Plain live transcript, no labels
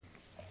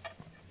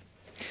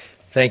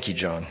Thank you,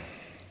 John.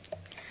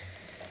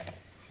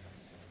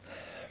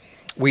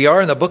 We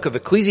are in the book of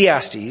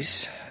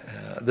Ecclesiastes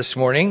this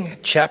morning,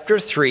 chapter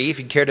 3, if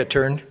you care to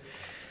turn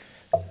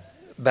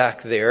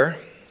back there.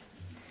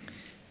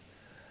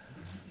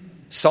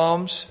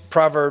 Psalms,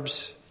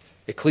 Proverbs,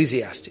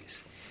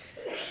 Ecclesiastes.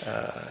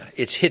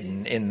 It's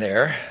hidden in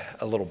there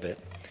a little bit.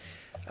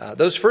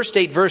 Those first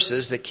 8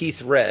 verses that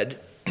Keith read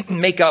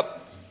make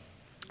up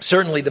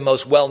certainly the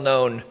most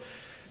well-known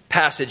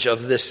passage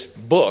of this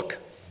book.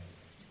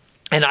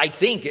 And I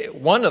think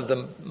one of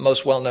the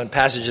most well-known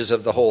passages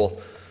of the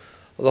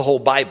whole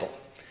Bible.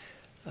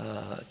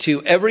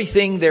 To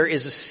everything there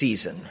is a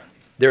season.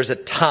 There's a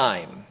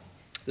time.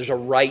 There's a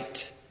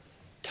right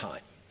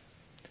time.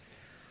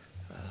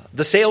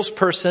 The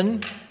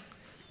salesperson,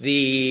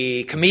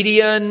 the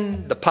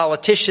comedian, the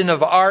politician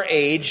of our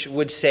age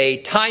would say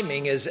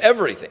timing is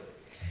everything.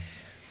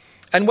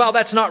 And while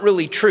that's not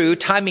really true,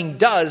 timing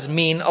does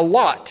mean a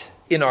lot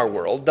in our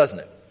world, doesn't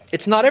it?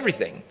 It's not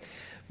everything,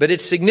 but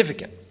it's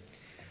significant.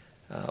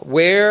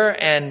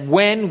 Where and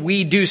when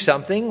we do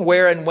something,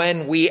 where and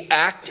when we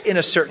act in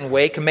a certain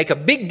way can make a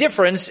big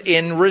difference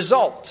in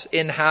result,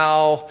 in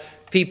how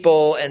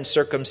people and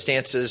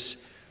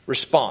circumstances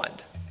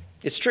respond.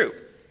 It's true.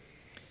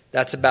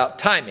 That's about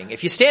timing.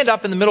 If you stand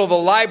up in the middle of a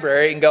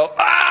library and go,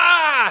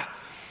 "Ah!"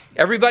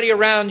 everybody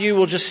around you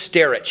will just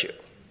stare at you.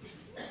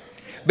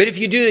 But if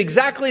you do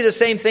exactly the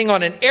same thing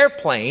on an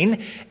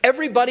airplane,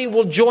 everybody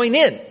will join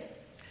in.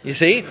 You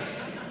see?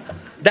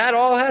 That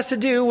all has to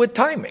do with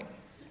timing.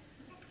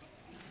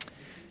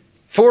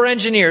 4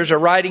 engineers are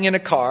riding in a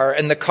car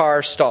and the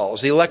car stalls.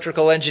 The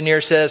electrical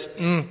engineer says,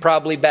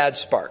 probably bad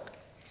spark.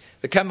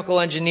 The chemical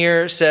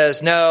engineer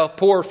says, no,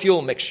 poor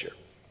fuel mixture.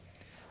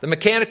 The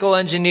mechanical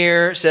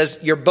engineer says,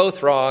 you're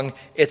both wrong.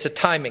 It's a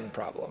timing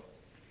problem.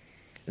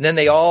 And then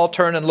they all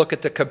turn and look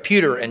at the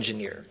computer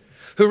engineer,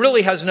 who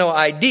really has no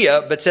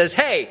idea, but says,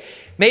 hey,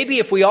 maybe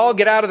if we all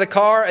get out of the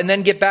car and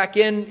then get back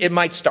in, it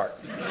might start.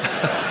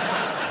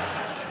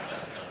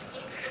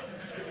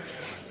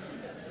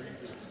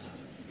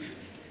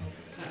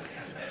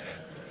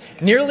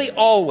 Nearly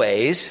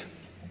always,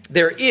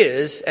 there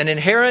is an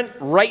inherent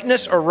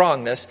rightness or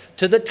wrongness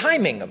to the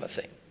timing of a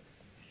thing.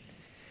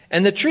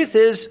 And the truth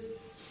is,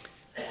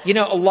 a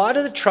lot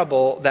of the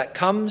trouble that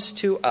comes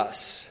to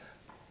us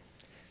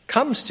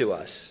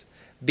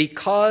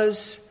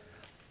because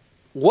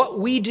what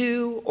we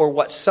do or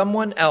what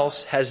someone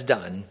else has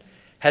done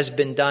has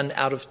been done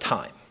out of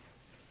time.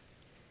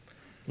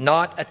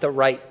 Not at the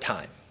right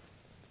time,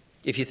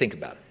 if you think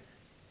about it.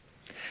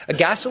 A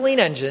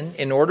gasoline engine,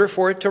 in order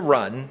for it to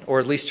run,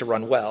 or at least to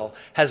run well,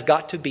 has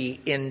got to be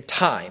in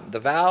time. The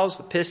valves,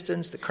 the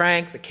pistons, the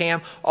crank, the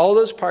cam, all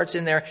those parts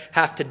in there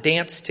have to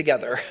dance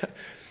together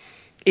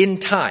in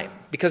time.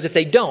 Because if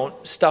they don't,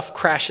 stuff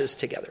crashes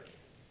together.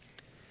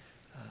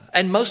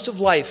 And most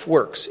of life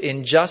works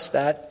in just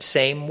that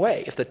same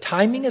way. If the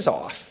timing is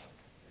off,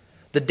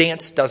 the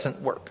dance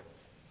doesn't work.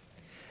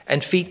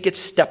 And feet get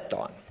stepped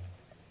on.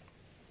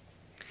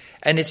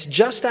 And it's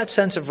just that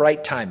sense of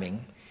right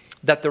timing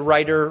that the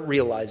writer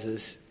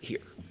realizes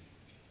here.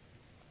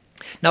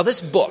 Now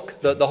this book,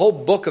 the whole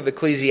book of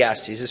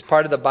Ecclesiastes, is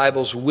part of the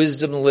Bible's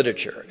wisdom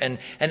literature. And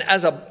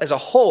as a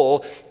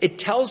whole, it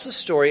tells the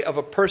story of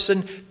a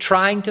person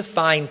trying to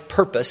find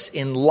purpose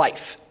in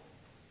life.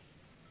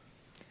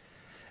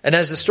 And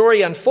as the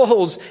story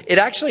unfolds, it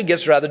actually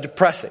gets rather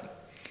depressing.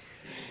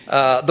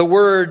 The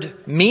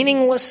word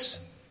meaningless,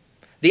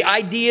 the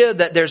idea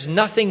that there's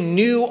nothing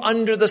new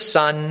under the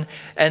sun,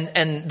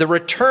 and the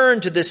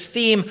return to this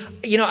theme,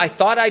 I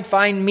thought I'd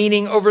find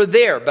meaning over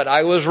there, but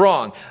I was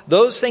wrong.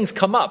 Those things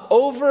come up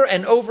over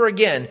and over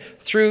again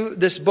through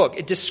this book.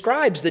 It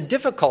describes the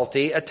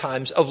difficulty at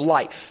times of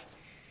life.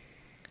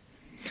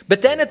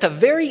 But then at the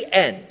very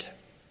end,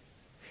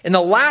 in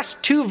the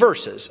last 2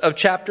 verses of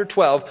chapter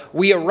 12,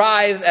 we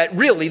arrive at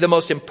really the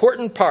most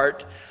important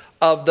part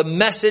of the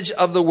message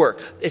of the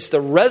work. It's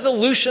the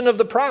resolution of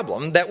the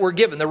problem that we're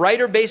given. The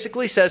writer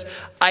basically says,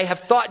 I have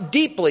thought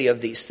deeply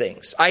of these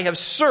things. I have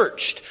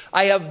searched.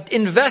 I have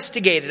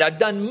investigated. I've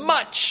done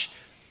much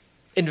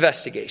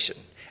investigation.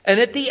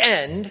 And at the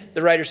end,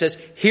 the writer says,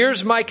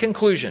 here's my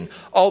conclusion.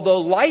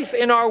 Although life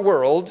in our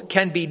world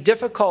can be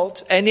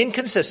difficult and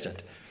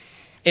inconsistent,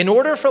 in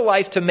order for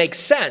life to make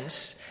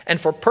sense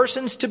and for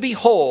persons to be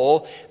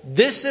whole,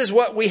 this is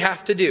what we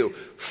have to do.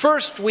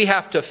 First, we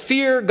have to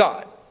fear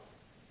God.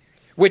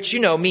 Which,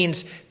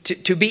 means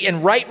to be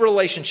in right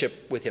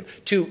relationship with him,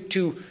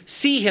 to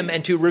see him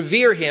and to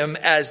revere him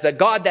as the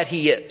God that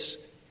he is.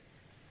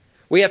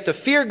 We have to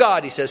fear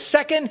God, he says.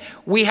 Second,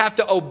 we have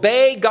to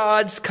obey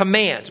God's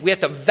commands. We have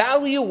to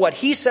value what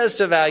he says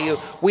to value.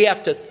 We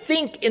have to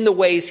think in the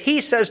ways he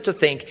says to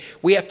think.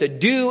 We have to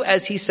do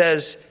as he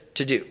says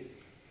to do.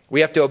 We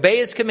have to obey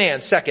his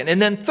commands, second.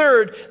 And then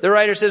third, the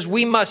writer says,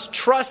 we must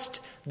trust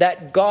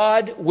that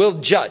God will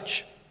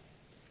judge.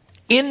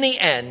 In the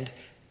end,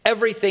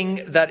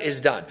 everything that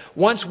is done.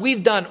 Once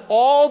we've done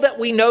all that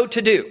we know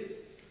to do,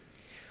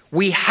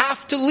 we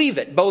have to leave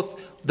it,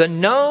 both the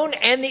known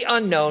and the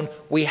unknown,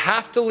 we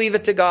have to leave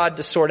it to God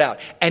to sort out.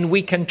 And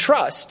we can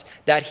trust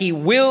that he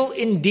will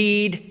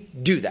indeed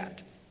do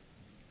that.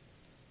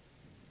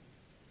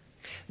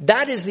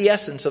 That is the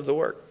essence of the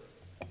work.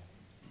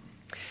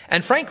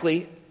 And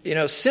frankly,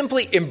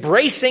 simply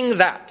embracing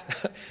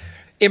that,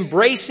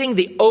 embracing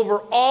the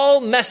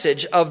overall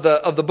message of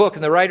the book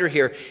and the writer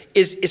here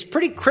is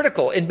pretty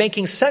critical in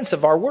making sense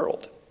of our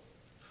world.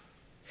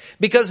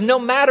 Because no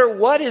matter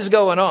what is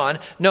going on,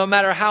 no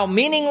matter how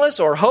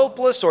meaningless or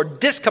hopeless or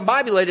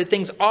discombobulated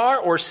things are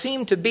or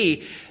seem to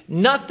be,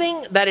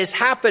 nothing that is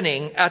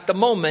happening at the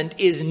moment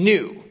is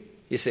new,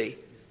 you see.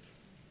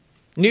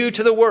 New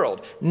to the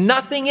world.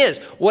 Nothing is.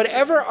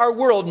 Whatever our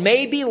world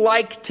may be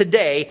like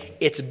today,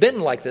 it's been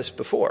like this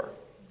before.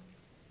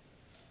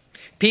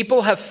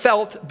 People have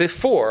felt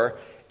before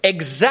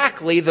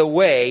exactly the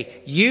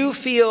way you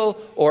feel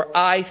or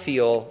I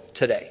feel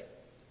today.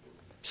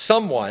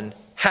 Someone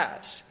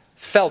has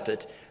felt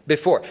it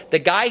before. The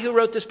guy who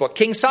wrote this book,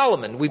 King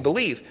Solomon, we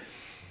believe,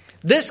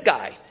 this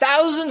guy,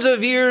 thousands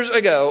of years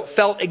ago,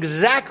 felt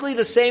exactly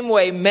the same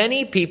way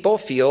many people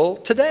feel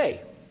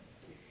today.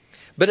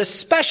 But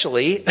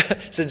especially,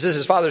 since this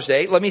is Father's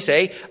Day, let me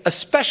say,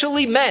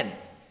 especially men.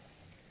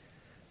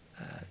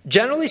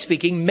 Generally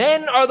speaking,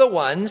 men are the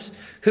ones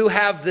who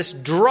have this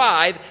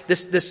drive,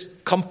 this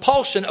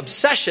compulsion,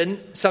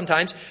 obsession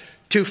sometimes,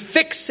 to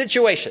fix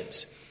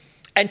situations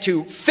and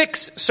to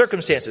fix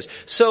circumstances.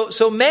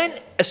 So men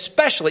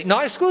especially,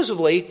 not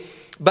exclusively,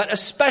 but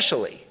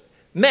especially,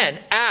 men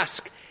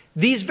ask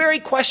these very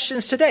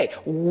questions today.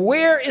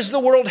 Where is the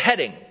world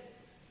heading?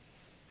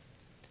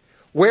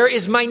 Where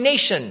is my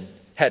nation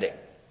heading?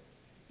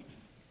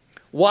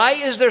 Why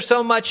is there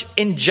so much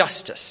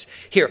injustice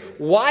here?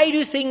 Why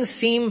do things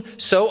seem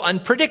so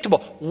unpredictable?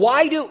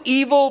 Why do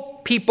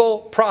evil people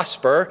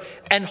prosper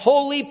and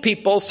holy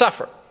people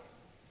suffer?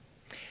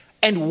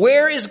 And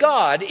where is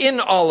God in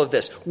all of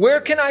this?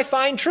 Where can I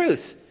find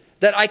truth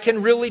that I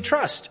can really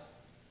trust?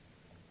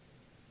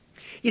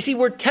 You see,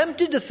 we're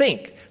tempted to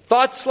think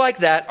thoughts like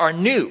that are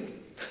new.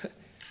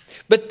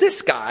 But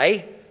this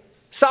guy,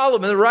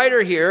 Solomon, the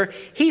writer here,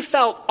 he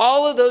felt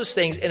all of those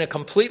things in a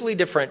completely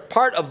different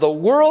part of the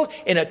world,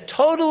 in a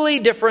totally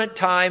different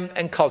time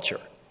and culture.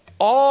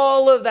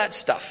 All of that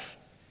stuff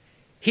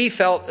he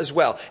felt as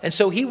well. And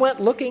so he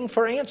went looking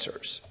for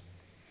answers.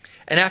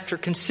 And after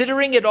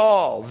considering it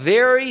all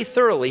very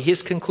thoroughly,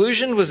 his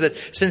conclusion was that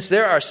since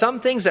there are some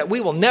things that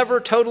we will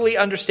never totally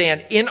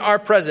understand in our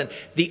present,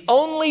 the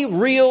only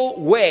real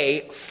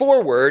way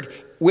forward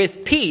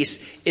with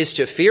peace is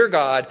to fear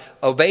God,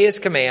 obey his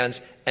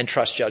commands, and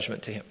trust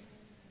judgment to him.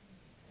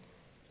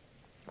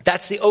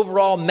 That's the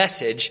overall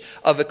message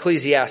of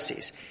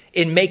Ecclesiastes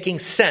in making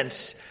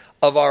sense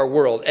of our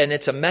world. And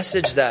it's a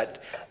message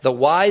that the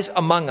wise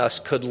among us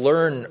could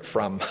learn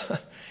from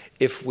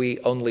if we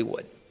only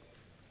would.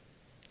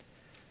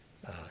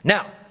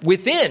 Now,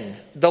 within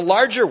the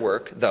larger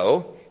work,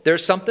 though,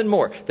 there's something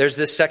more. There's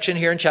this section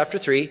here in chapter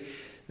 3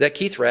 that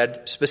Keith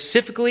read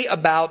specifically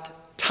about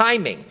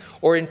timing,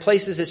 or in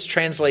places it's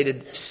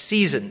translated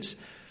seasons.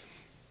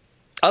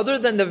 Other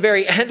than the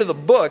very end of the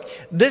book,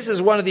 this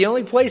is one of the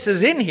only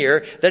places in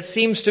here that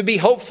seems to be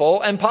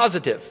hopeful and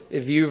positive.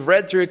 If you've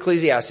read through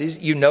Ecclesiastes,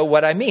 you know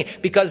what I mean.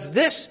 Because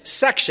this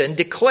section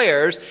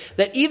declares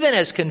that even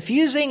as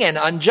confusing and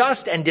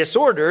unjust and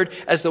disordered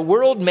as the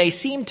world may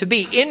seem to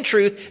be, in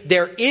truth,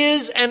 there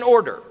is an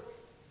order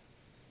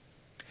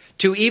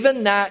to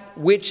even that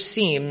which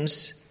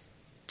seems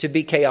to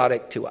be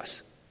chaotic to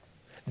us.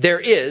 There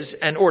is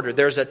an order.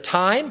 There's a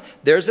time,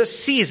 there's a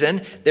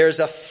season,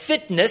 there's a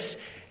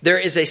fitness, there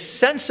is a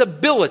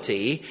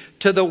sensibility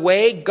to the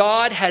way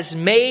God has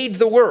made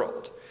the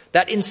world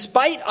that in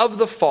spite of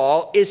the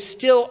fall is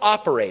still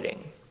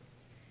operating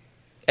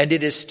and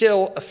it is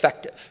still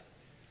effective.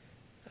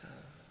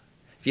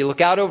 If you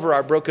look out over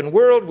our broken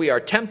world, we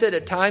are tempted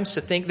at times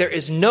to think there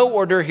is no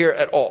order here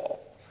at all.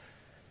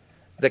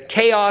 The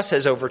chaos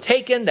has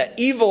overtaken, that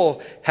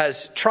evil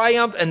has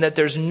triumphed, and that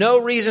there's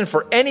no reason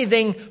for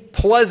anything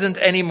pleasant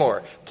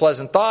anymore.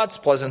 Pleasant thoughts,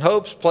 pleasant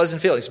hopes,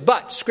 pleasant feelings.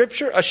 But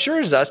Scripture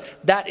assures us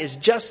that is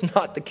just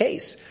not the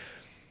case.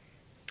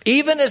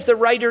 Even as the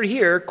writer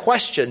here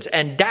questions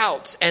and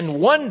doubts and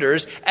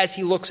wonders as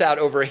he looks out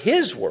over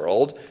his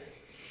world,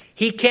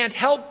 he can't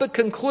help but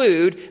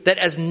conclude that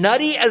as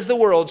nutty as the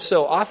world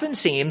so often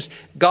seems,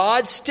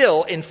 God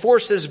still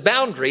enforces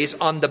boundaries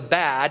on the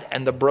bad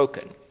and the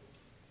broken.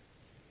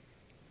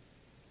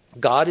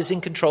 God is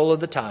in control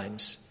of the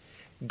times.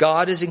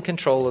 God is in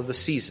control of the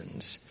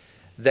seasons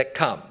that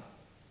come.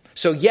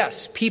 So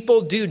yes,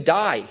 people do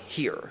die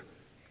here,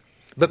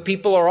 but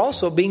people are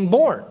also being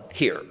born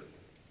here.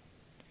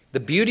 The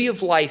beauty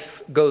of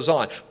life goes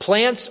on.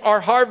 Plants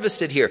are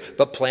harvested here,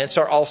 but plants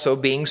are also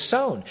being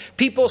sown.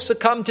 People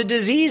succumb to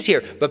disease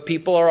here, but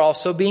people are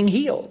also being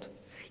healed.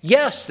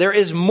 Yes, there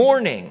is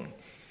mourning,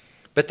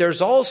 but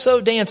there's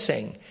also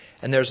dancing,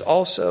 and there's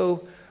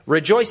also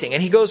rejoicing.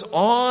 And he goes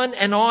on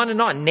and on and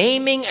on,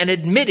 naming and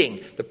admitting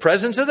the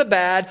presence of the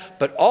bad,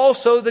 but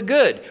also the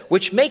good,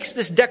 which makes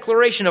this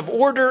declaration of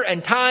order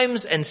and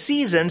times and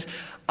seasons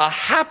a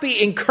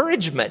happy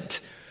encouragement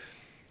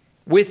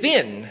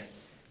within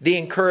the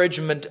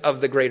encouragement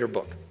of the greater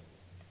book.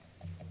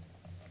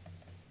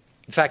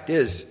 The fact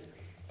is,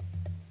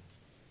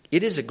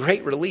 it is a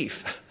great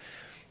relief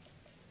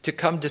to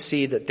come to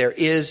see that there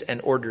is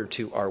an order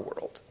to our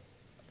world.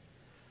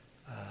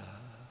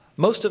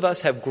 Most of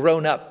us have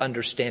grown up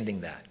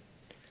understanding that,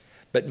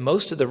 but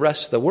most of the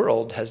rest of the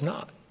world has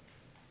not.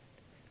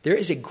 There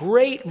is a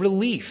great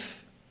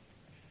relief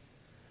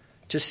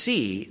to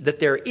see that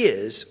there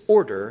is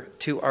order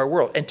to our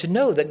world and to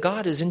know that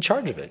God is in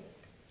charge of it.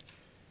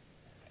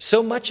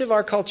 So much of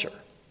our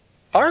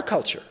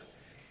culture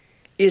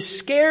is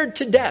scared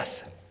to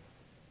death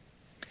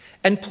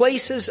and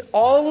places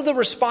all of the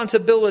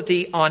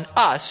responsibility on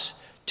us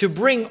to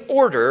bring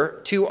order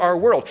to our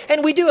world.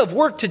 And we do have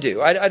work to do.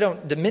 I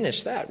don't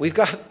diminish that. We've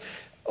got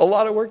a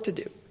lot of work to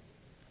do.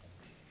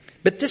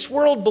 But this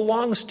world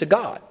belongs to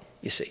God,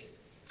 you see.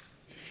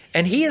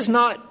 And he has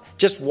not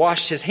just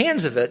washed his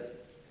hands of it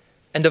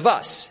and of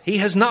us. He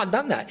has not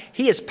done that.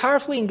 He is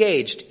powerfully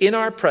engaged in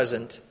our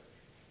present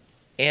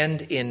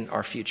and in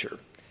our future.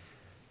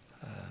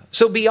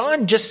 So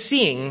beyond just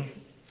seeing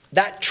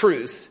that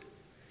truth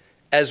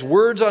as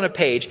words on a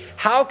page,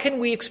 how can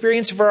we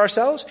experience it for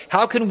ourselves?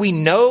 How can we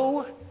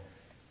know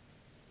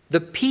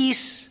the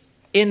peace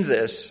in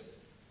this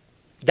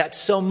that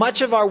so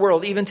much of our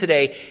world, even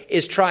today,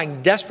 is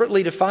trying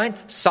desperately to find?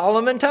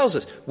 Solomon tells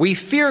us, we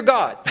fear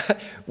God.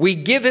 We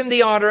give him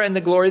the honor and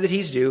the glory that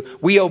he's due.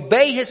 We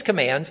obey his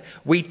commands.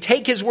 We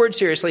take his word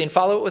seriously and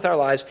follow it with our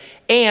lives.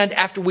 And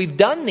after we've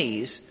done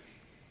these,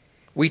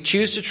 we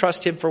choose to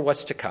trust him for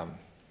what's to come.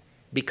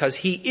 Because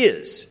he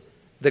is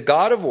the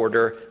God of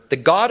order, the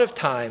God of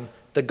time,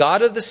 the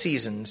God of the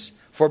seasons,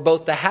 for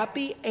both the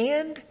happy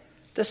and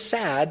the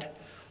sad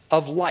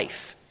of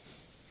life.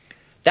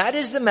 That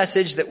is the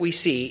message that we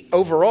see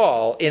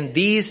overall in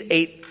these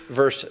 8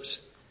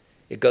 verses.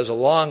 It goes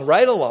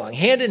right along,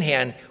 hand in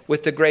hand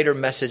with the greater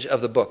message of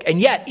the book. And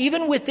yet,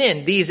 even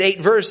within these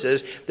 8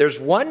 verses, there's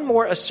one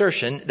more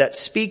assertion that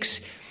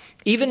speaks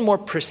even more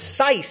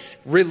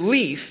precise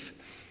relief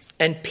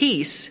and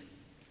peace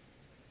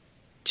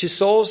to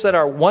souls that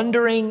are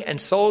wondering and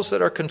souls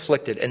that are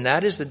conflicted. And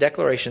that is the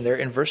declaration there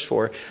in verse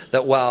 4,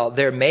 that while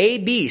there may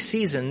be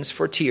seasons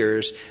for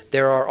tears,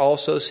 there are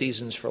also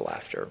seasons for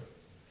laughter.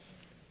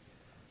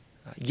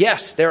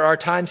 Yes, there are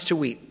times to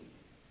weep,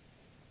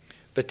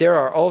 but there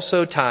are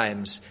also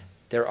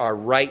there are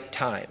right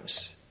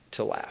times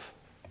to laugh.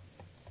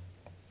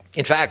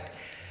 In fact,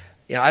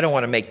 I don't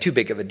want to make too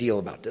big of a deal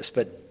about this,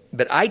 but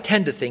I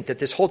tend to think that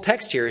this whole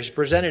text here is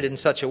presented in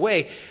such a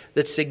way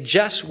that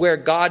suggests where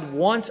God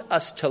wants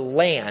us to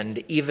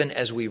land even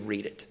as we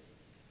read it.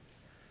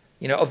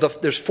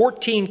 There's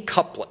 14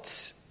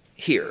 couplets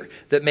here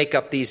that make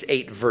up these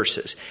 8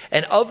 verses.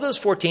 And of those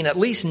 14, at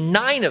least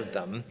 9 of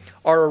them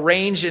are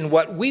arranged in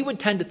what we would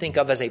tend to think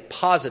of as a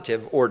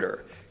positive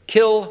order.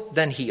 Kill,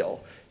 then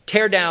heal.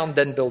 Tear down,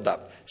 then build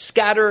up.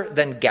 Scatter,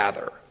 then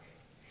gather.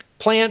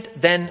 Plant,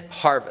 then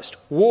harvest.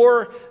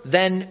 War,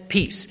 then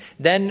peace.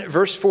 Then,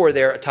 verse 4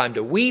 there, a time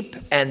to weep,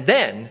 and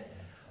then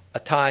a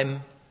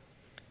time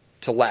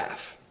to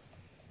laugh.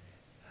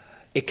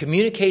 It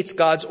communicates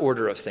God's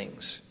order of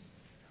things.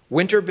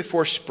 Winter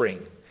before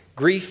spring.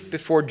 Grief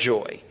before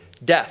joy.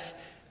 Death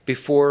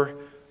before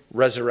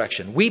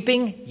resurrection.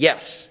 Weeping,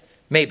 yes,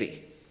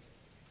 maybe.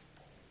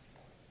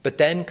 But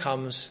then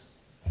comes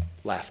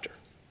laughter.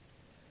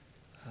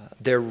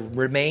 There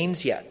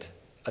remains yet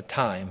a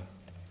time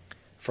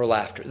for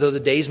laughter. Though the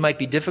days might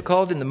be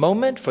difficult in the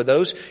moment, for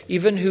those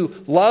even who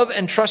love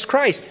and trust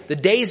Christ, the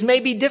days may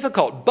be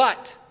difficult.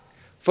 But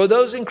for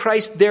those in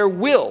Christ,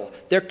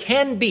 there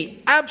can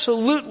be,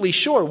 absolutely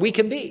sure we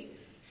can be,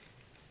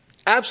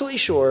 absolutely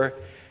sure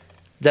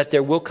that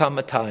there will come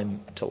a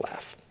time to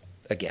laugh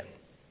again.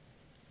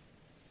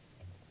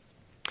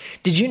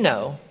 Did you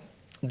know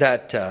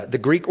that the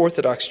Greek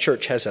Orthodox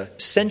Church has a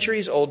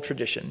centuries-old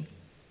tradition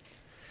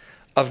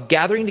of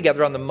gathering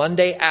together on the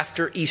Monday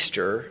after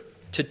Easter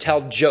to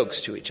tell jokes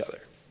to each other?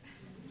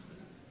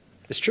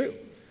 It's true.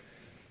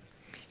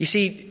 You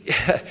see,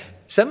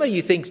 some of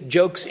you think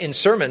jokes in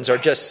sermons are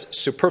just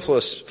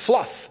superfluous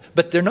fluff,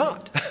 but they're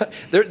not.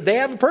 They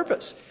have a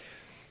purpose.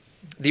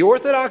 The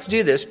Orthodox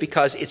do this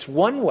because it's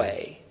one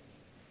way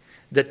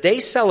that they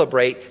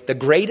celebrate the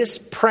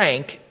greatest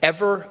prank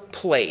ever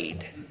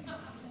played.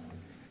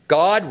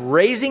 God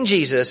raising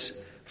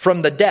Jesus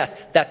from the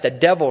death that the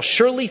devil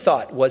surely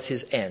thought was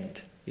his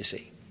end, you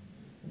see.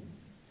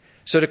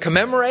 So to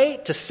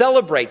commemorate, to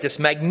celebrate this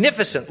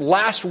magnificent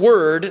last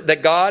word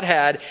that God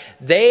had,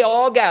 they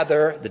all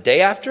gather the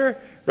day after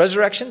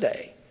Resurrection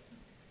Day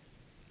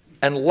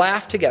and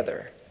laugh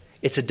together.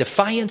 It's a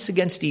defiance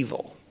against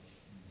evil,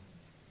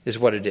 is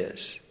what it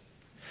is.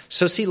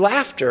 So see,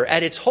 laughter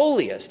at its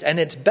holiest and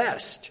its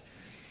best,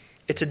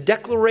 it's a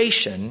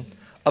declaration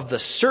of the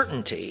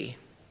certainty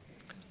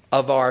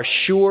of our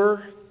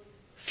sure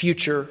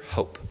future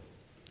hope.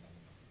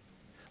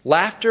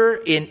 Laughter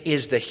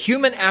is the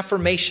human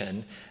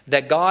affirmation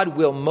that God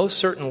will most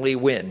certainly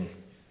win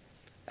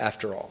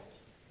after all.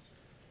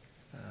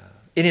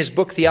 In his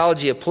book,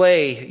 Theology of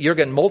Play,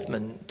 Jürgen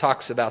Moltmann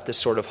talks about this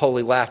sort of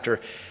holy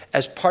laughter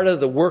as part of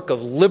the work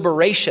of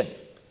liberation.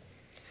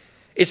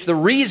 It's the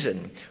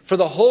reason for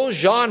the whole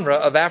genre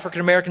of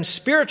African-American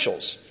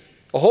spirituals,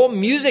 a whole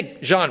music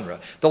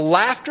genre, the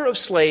laughter of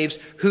slaves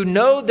who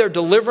know their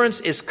deliverance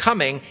is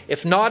coming,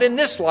 if not in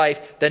this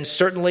life, then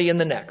certainly in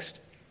the next.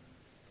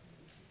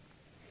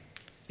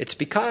 It's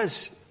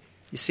because,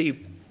 you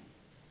see,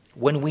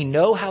 when we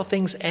know how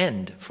things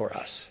end for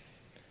us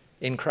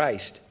in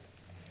Christ,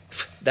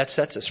 that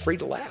sets us free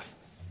to laugh.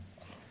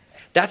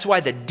 That's why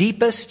the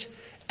deepest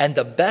and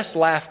the best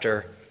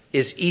laughter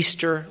is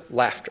Easter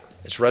laughter.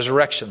 It's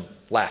resurrection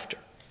laughter.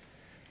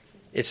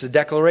 It's the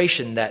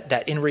declaration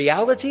that in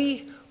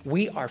reality,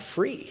 we are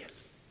free.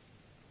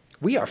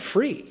 We are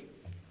free.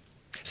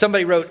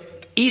 Somebody wrote,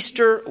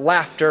 Easter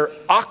laughter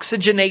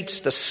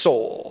oxygenates the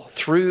soul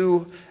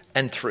through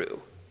and through.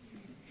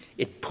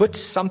 It puts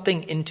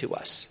something into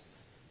us.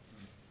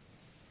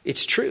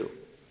 It's true.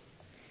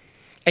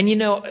 And you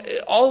know,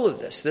 all of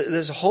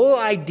this whole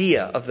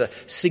idea of the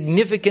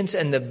significance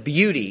and the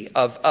beauty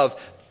of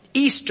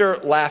Easter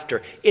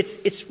laughter,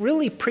 it's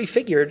really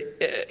prefigured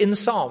in the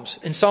Psalms.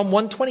 In Psalm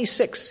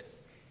 126,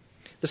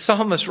 the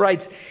psalmist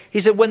writes, he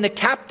said, when the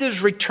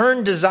captives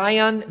returned to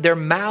Zion, their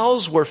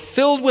mouths were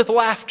filled with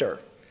laughter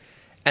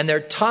and their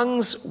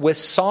tongues with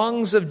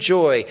songs of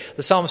joy.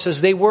 The psalmist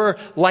says they were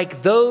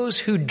like those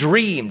who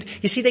dreamed.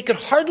 You see, they could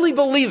hardly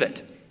believe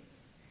it.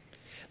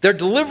 Their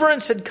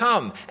deliverance had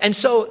come, and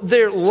so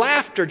their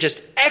laughter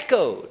just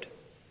echoed.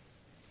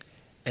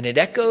 And it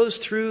echoes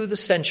through the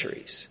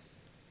centuries.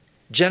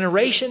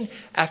 Generation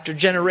after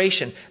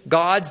generation,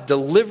 God's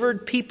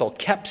delivered people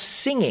kept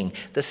singing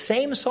the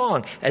same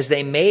song as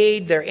they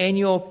made their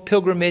annual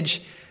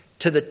pilgrimage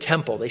to the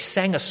temple. They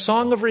sang a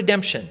song of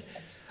redemption,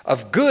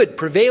 of good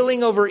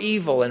prevailing over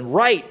evil and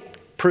right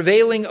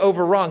prevailing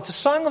over wrong. It's a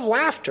song of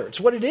laughter.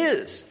 It's what it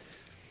is.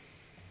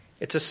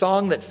 It's a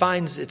song that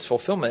finds its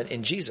fulfillment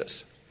in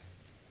Jesus.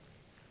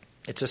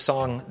 It's a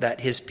song that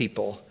his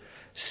people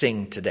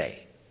sing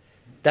today.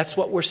 That's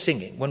what we're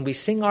singing. When we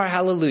sing our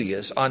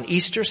hallelujahs on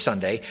Easter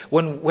Sunday,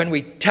 when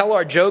we tell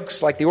our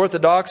jokes like the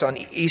Orthodox on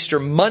Easter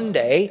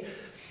Monday,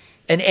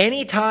 and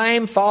any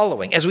time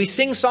following, as we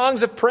sing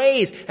songs of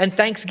praise and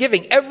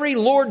thanksgiving every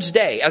Lord's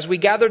Day, as we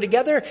gather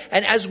together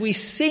and as we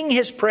sing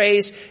his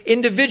praise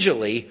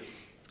individually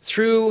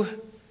through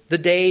the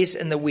days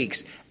and the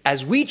weeks,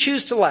 as we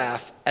choose to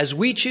laugh, as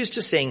we choose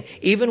to sing,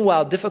 even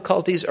while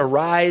difficulties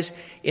arise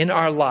in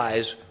our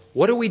lives,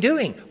 what are we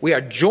doing? We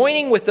are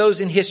joining with those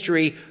in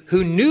history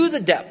who knew the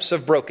depths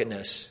of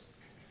brokenness,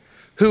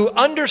 who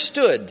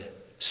understood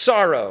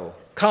sorrow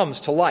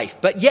comes to life,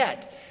 but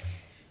yet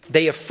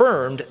they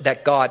affirmed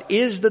that God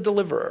is the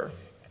deliverer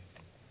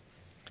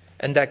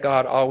and that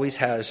God always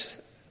has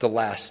the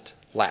last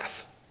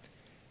laugh.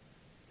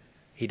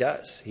 He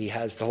does. He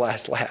has the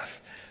last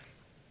laugh.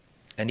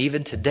 And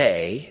even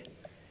today,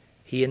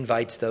 he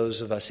invites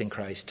those of us in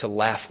Christ to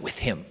laugh with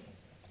him.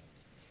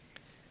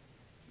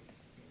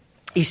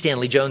 E.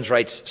 Stanley Jones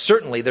writes,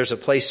 certainly there's a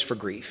place for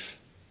grief,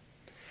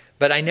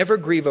 but I never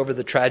grieve over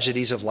the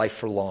tragedies of life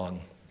for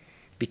long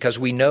because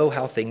we know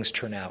how things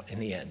turn out in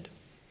the end.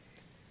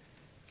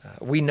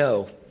 We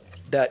know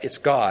that it's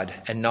God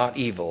and not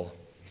evil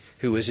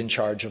who is in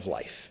charge of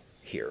life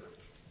here.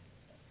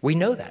 We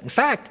know that. In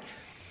fact,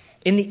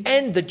 in the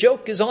end, the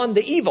joke is on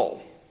the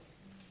evil.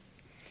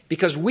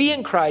 Because we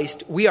in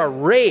Christ, we are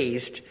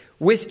raised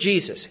with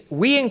Jesus.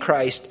 We in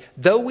Christ,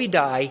 though we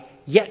die,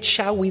 yet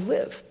shall we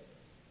live.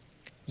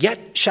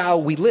 Yet shall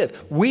we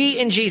live. We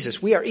in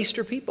Jesus, we are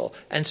Easter people,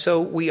 and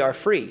so we are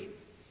free.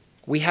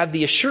 We have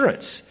the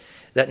assurance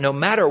that no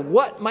matter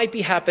what might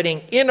be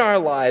happening in our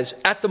lives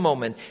at the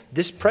moment,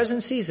 this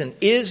present season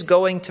is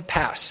going to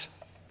pass.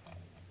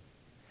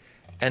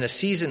 And a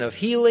season of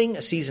healing,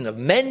 a season of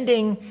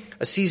mending,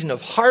 a season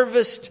of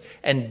harvest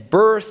and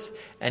birth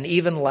and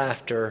even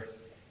laughter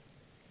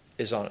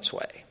is on its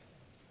way,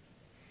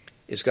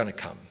 is going to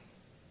come.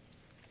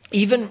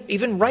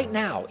 Even right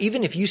now,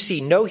 even if you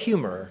see no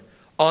humor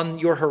on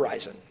your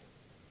horizon,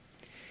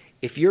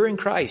 if you're in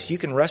Christ, you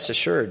can rest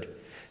assured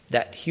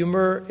that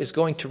humor is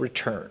going to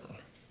return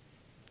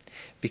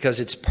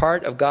because it's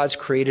part of God's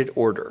created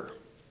order.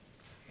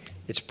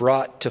 It's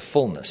brought to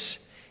fullness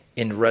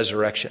in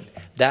resurrection.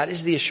 That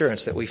is the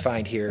assurance that we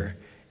find here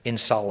in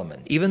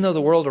Solomon. Even though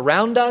the world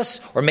around us,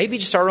 or maybe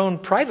just our own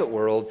private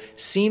world,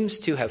 seems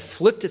to have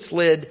flipped its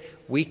lid,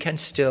 we can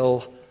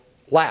still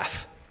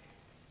laugh.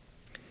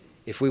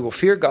 If we will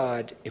fear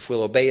God, if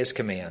we'll obey his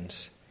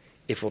commands,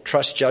 if we'll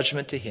trust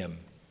judgment to him,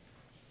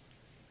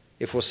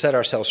 if we'll set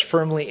ourselves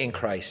firmly in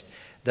Christ,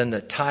 then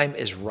the time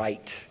is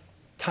right.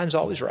 Time's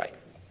always right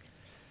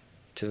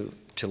to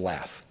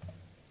laugh.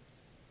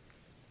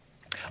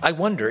 I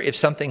wonder if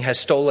something has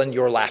stolen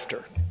your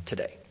laughter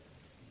today.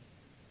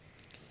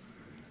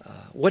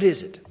 What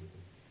is it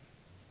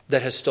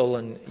that has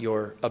stolen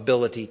your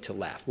ability to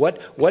laugh?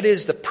 What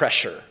is the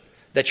pressure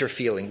that you're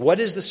feeling? What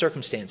is the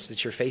circumstance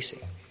that you're facing?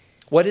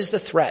 What is the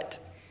threat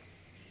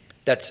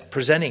that's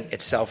presenting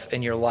itself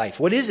in your life?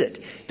 What is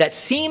it that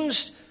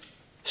seems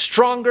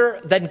stronger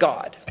than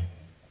God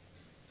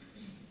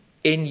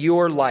in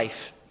your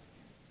life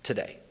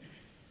today.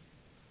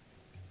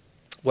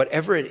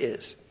 Whatever it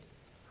is,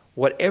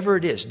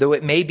 though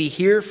it may be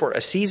here for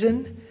a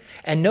season,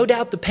 and no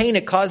doubt the pain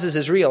it causes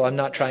is real. I'm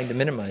not trying to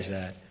minimize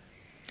that.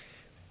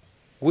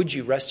 Would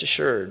you rest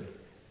assured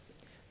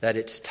that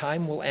its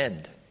time will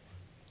end,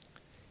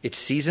 its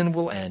season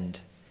will end,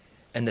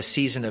 and the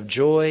season of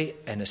joy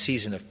and a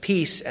season of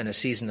peace and a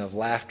season of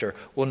laughter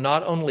will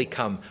not only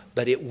come,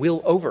 but it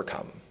will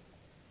overcome.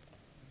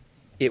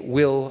 It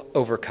will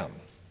overcome.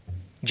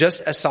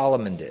 Just as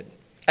Solomon did,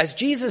 as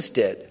Jesus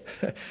did,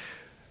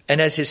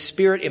 and as his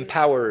Spirit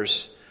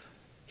empowers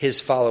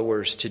his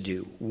followers to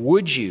do.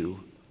 Would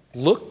you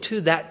look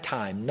to that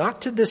time,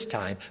 not to this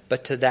time,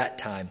 but to that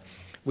time?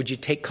 Would you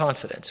take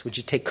confidence? Would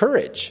you take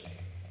courage?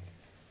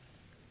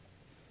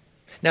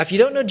 Now, if you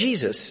don't know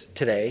Jesus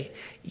today,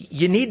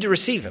 you need to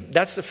receive him.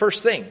 That's the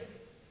first thing.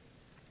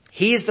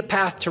 He's the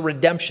path to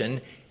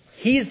redemption.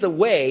 He's the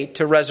way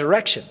to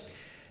resurrection.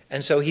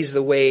 And so he's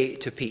the way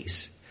to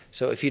peace.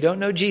 So if you don't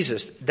know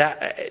Jesus,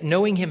 that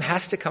knowing him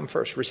has to come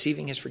first.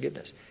 Receiving his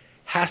forgiveness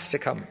has to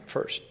come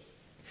first.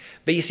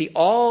 But you see,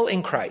 all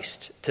in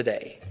Christ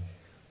today,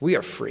 we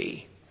are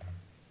free.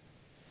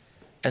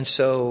 And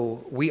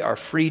so we are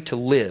free to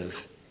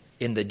live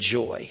in the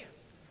joy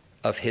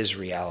of his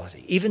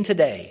reality. Even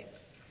today,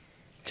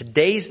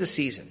 today's the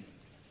season.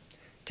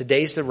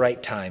 Today's the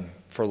right time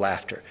for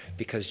laughter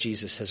because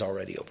Jesus has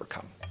already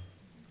overcome.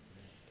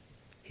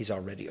 He's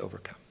already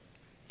overcome.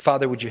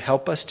 Father, would you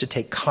help us to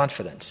take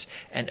confidence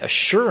and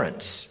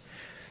assurance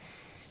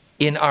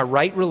in our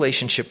right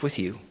relationship with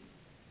you,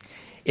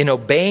 in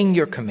obeying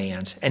your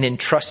commands, and in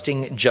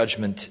trusting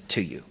judgment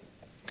to you.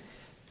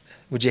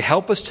 Would you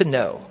help us to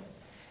know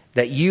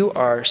that you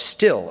are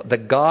still the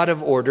God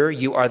of order,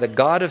 you are the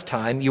God of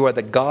time, you are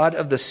the God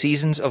of the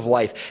seasons of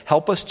life.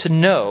 Help us to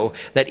know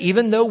that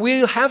even though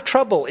we have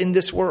trouble in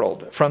this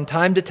world from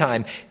time to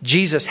time,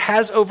 Jesus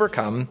has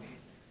overcome.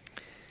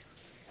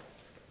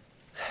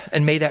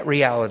 And may that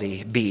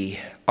reality be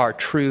our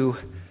true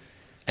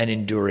and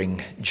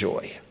enduring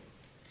joy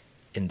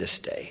in this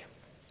day.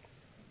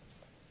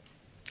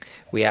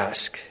 We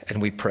ask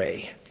and we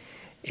pray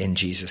in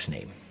Jesus'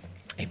 name.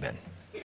 Amen.